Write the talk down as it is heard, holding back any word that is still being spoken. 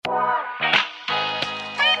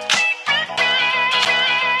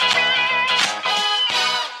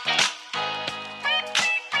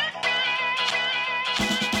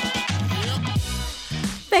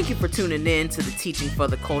you for tuning in to the Teaching for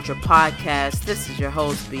the Culture podcast. This is your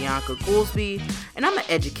host, Bianca Goolsby, and I'm an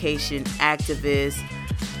education activist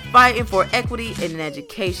fighting for equity in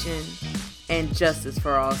education and justice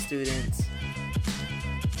for all students.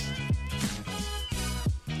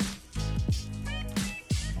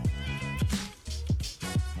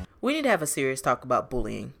 We need to have a serious talk about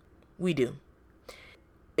bullying. We do.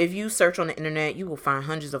 If you search on the internet, you will find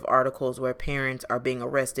hundreds of articles where parents are being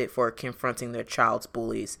arrested for confronting their child's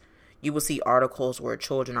bullies. You will see articles where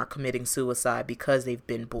children are committing suicide because they've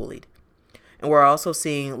been bullied. And we're also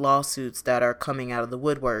seeing lawsuits that are coming out of the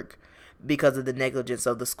woodwork because of the negligence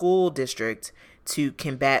of the school district to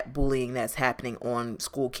combat bullying that's happening on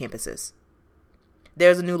school campuses.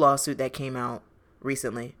 There's a new lawsuit that came out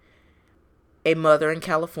recently. A mother in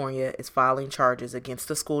California is filing charges against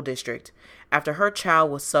the school district after her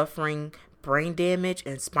child was suffering brain damage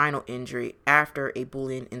and spinal injury after a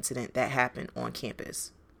bullying incident that happened on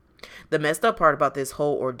campus. The messed up part about this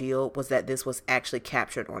whole ordeal was that this was actually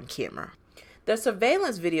captured on camera. The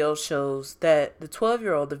surveillance video shows that the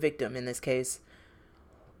 12-year-old, the victim in this case,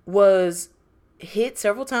 was hit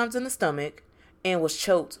several times in the stomach and was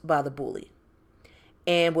choked by the bully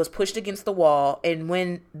and was pushed against the wall. And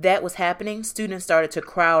when that was happening, students started to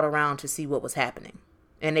crowd around to see what was happening,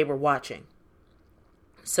 and they were watching.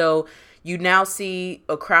 So you now see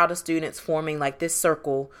a crowd of students forming like this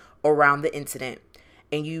circle around the incident,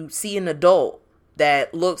 and you see an adult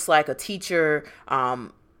that looks like a teacher,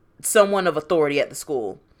 someone of authority at the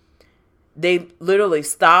school. They literally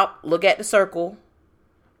stopped, look at the circle,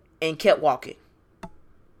 and kept walking.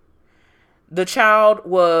 The child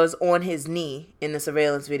was on his knee in the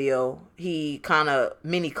surveillance video. He kind of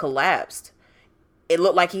mini collapsed. It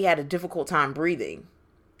looked like he had a difficult time breathing.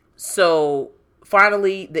 So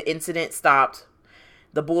finally, the incident stopped.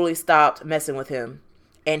 The bully stopped messing with him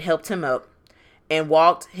and helped him up and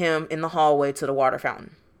walked him in the hallway to the water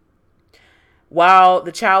fountain. While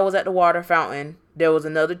the child was at the water fountain, there was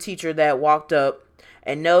another teacher that walked up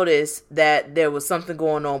and noticed that there was something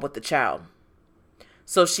going on with the child.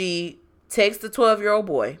 So she takes the 12-year-old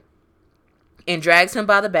boy and drags him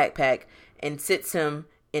by the backpack and sits him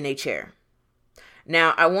in a chair.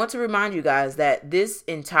 Now, I want to remind you guys that this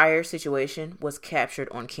entire situation was captured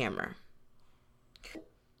on camera.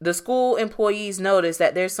 The school employees notice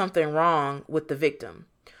that there's something wrong with the victim.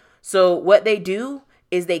 So what they do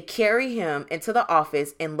is they carry him into the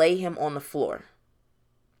office and lay him on the floor.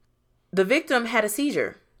 The victim had a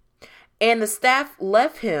seizure, and the staff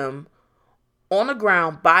left him on the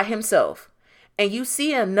ground by himself. And you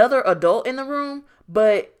see another adult in the room,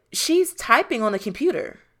 but she's typing on the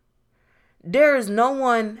computer. There is no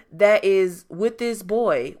one that is with this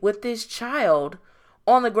boy, with this child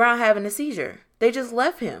on the ground having a seizure. They just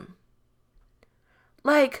left him.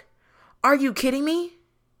 Like, are you kidding me?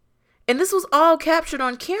 And this was all captured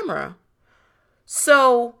on camera.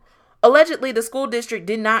 So allegedly, the school district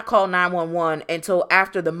did not call 911 until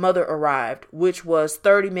after the mother arrived, which was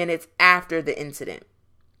 30 minutes after the incident.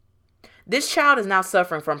 This child is now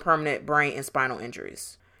suffering from permanent brain and spinal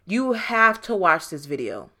injuries. You have to watch this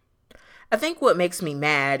video. I think what makes me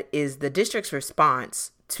mad is the district's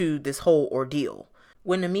response to this whole ordeal.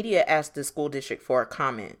 When the media asked the school district for a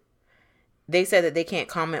comment, they said that they can't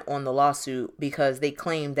comment on the lawsuit because they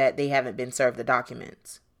claim that they haven't been served the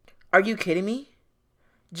documents. Are you kidding me?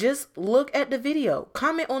 Just look at the video.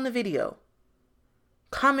 Comment on the video.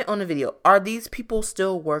 Comment on the video. Are these people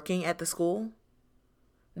still working at the school?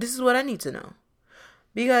 This is what I need to know.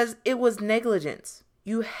 Because it was negligence.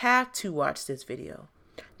 You have to watch this video.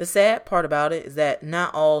 The sad part about it is that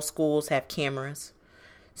not all schools have cameras.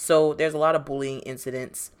 So there's a lot of bullying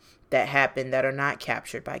incidents that happen that are not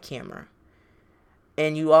captured by camera.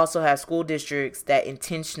 And you also have school districts that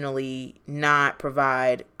intentionally not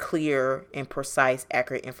provide clear and precise,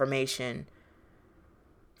 accurate information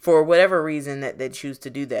for whatever reason that they choose to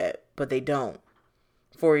do that, but they don't.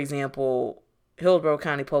 For example, Hillsborough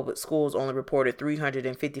County Public Schools only reported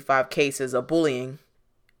 355 cases of bullying.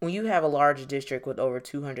 When you have a large district with over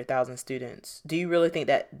 200,000 students, do you really think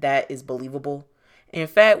that that is believable? In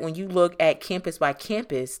fact, when you look at campus by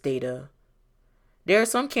campus data, there are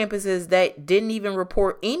some campuses that didn't even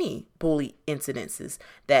report any bully incidences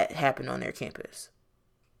that happened on their campus.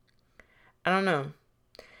 I don't know.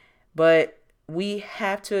 But we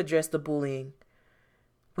have to address the bullying.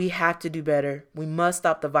 We have to do better. We must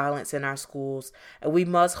stop the violence in our schools, and we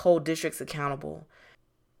must hold districts accountable.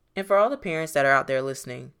 And for all the parents that are out there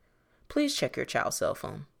listening, please check your child's cell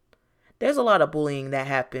phone. There's a lot of bullying that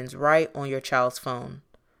happens right on your child's phone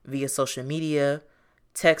via social media,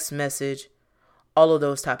 text message, all of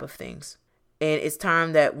those type of things. And it's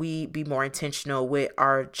time that we be more intentional with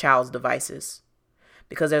our child's devices,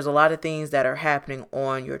 because there's a lot of things that are happening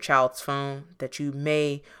on your child's phone that you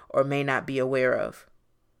may or may not be aware of.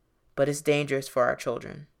 But it's dangerous for our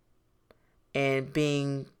children. And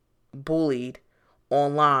being bullied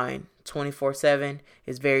online 24/7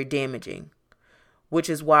 is very damaging, which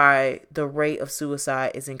is why the rate of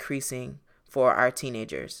suicide is increasing for our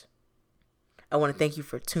teenagers. I want to thank you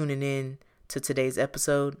for tuning in to today's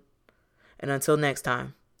episode. And until next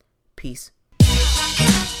time, peace.